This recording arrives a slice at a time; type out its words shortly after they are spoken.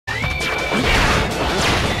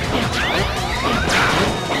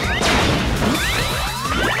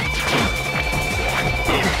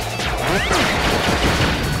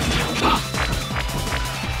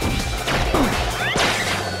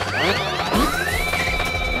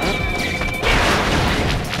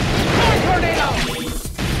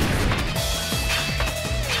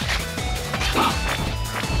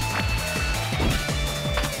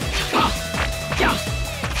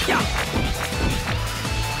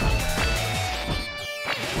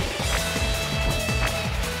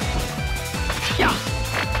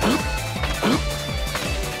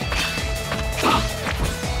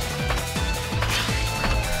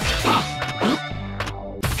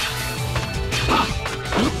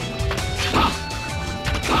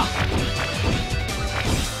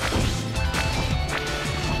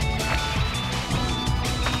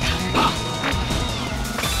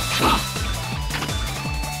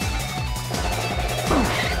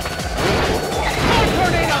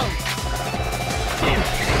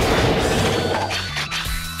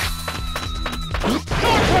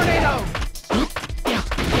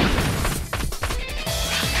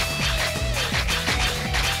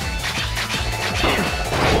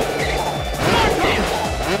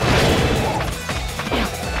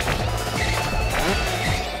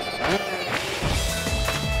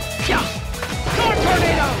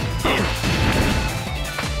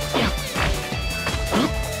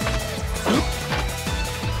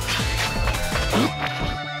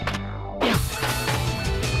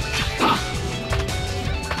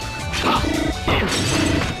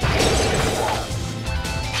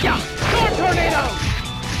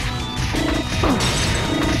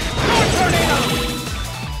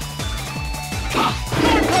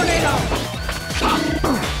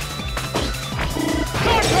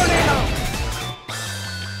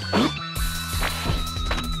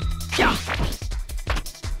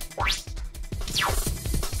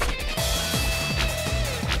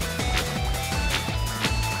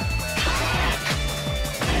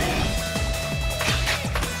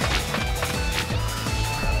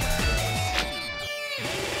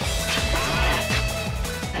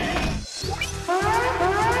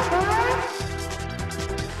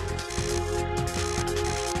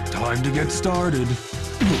Time to get started.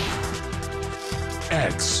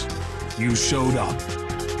 X, you showed up.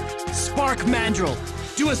 Spark Mandrill,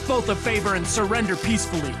 do us both a favor and surrender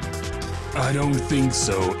peacefully. I don't think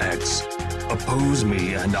so, X. Oppose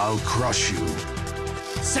me and I'll crush you.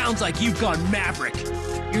 Sounds like you've gone Maverick.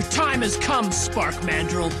 Your time has come, Spark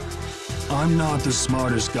Mandrill. I'm not the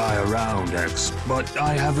smartest guy around, X, but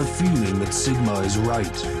I have a feeling that Sigma is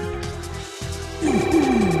right.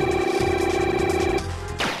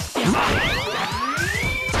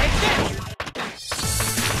 Take this!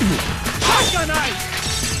 Shotgun ice!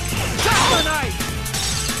 Shotgun ice!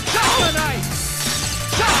 Shotgun ice!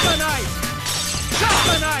 Shotgun ice!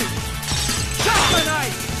 Shotgun ice! Shotgun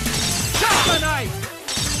ice! Shotgun ice!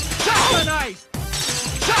 Shotgun ice!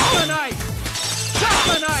 Shotgun ice!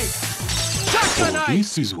 Shotgun ice! Shotgun ice!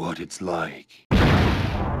 This is what it's like.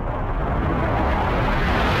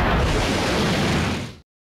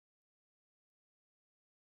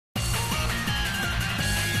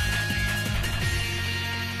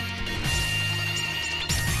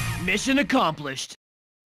 Mission accomplished.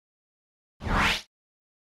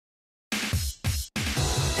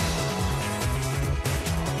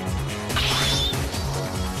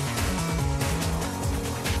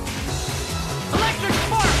 Electric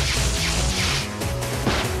spark!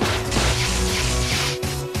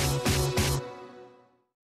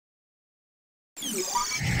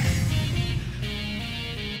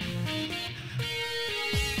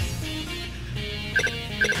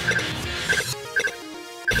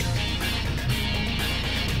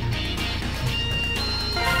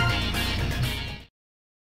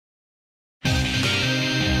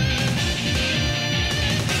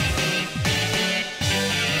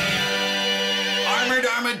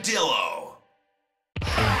 Armadillo!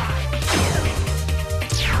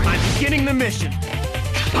 I'm beginning the mission.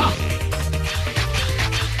 Storm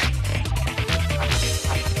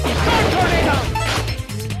tornado!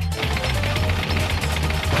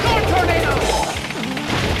 Storm tornado!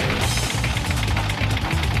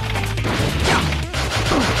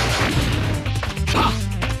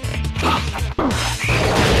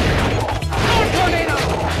 Storm tornado! Storm tornado!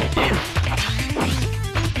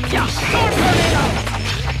 Storm tornado!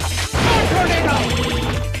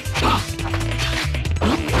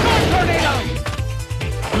 Storm tornado!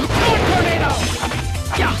 Storm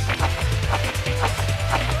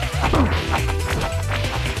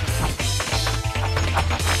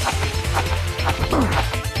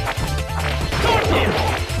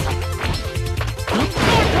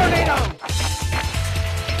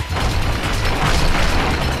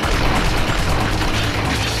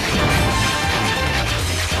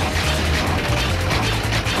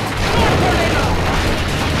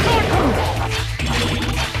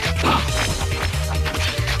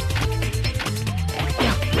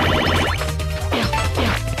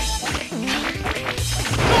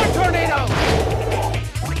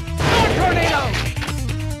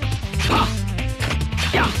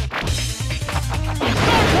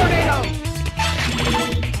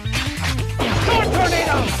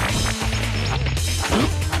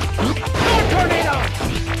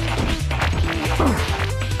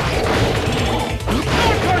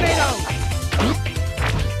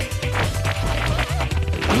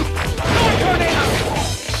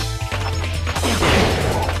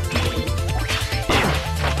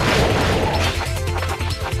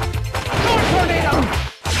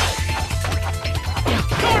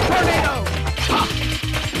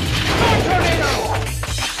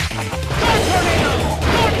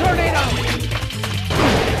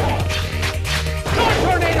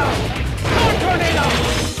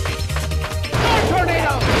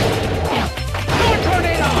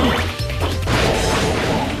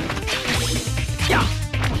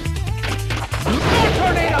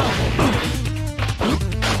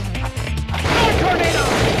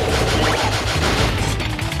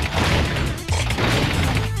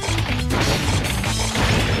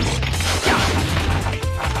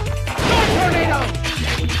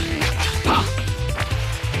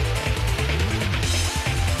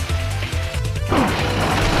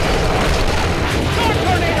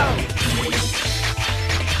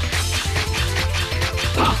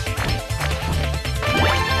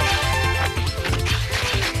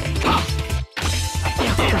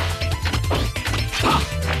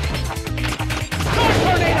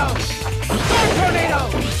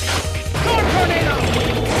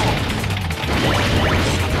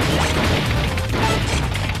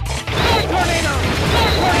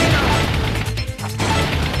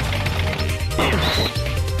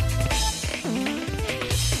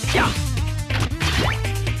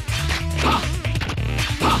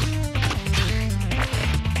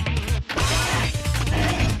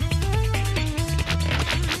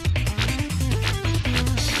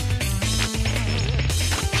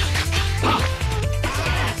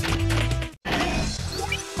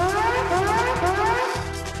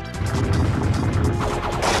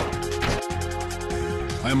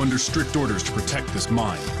under strict orders to protect this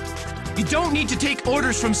mine. You don't need to take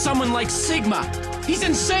orders from someone like Sigma. He's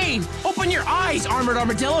insane! Open your eyes, Armored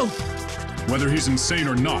Armadillo! Whether he's insane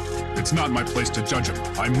or not, it's not my place to judge him.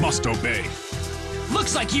 I must obey.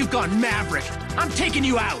 Looks like you've gone Maverick. I'm taking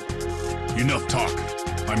you out. Enough talk.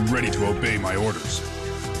 I'm ready to obey my orders.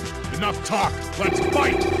 Enough talk. Let's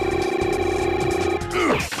fight!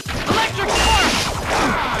 Electric Spark!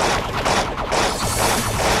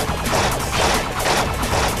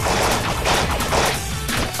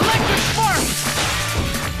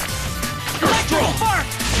 Electric Spark!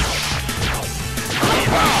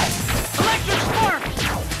 Electric Spark! Electric Spark! Electric Spark!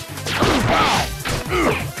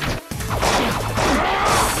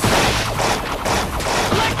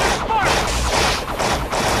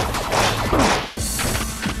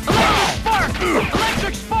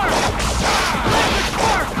 Electric Spark! Electric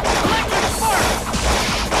Spark!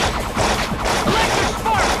 Electric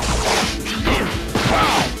Spark!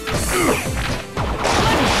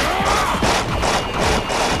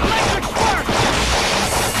 Electric Spark!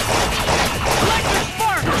 Electric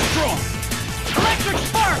Spark! You're strong! Electric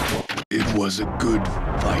Spark! It was a good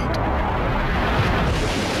fight.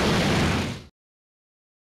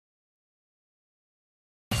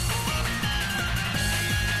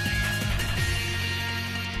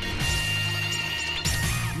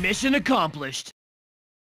 Mission accomplished.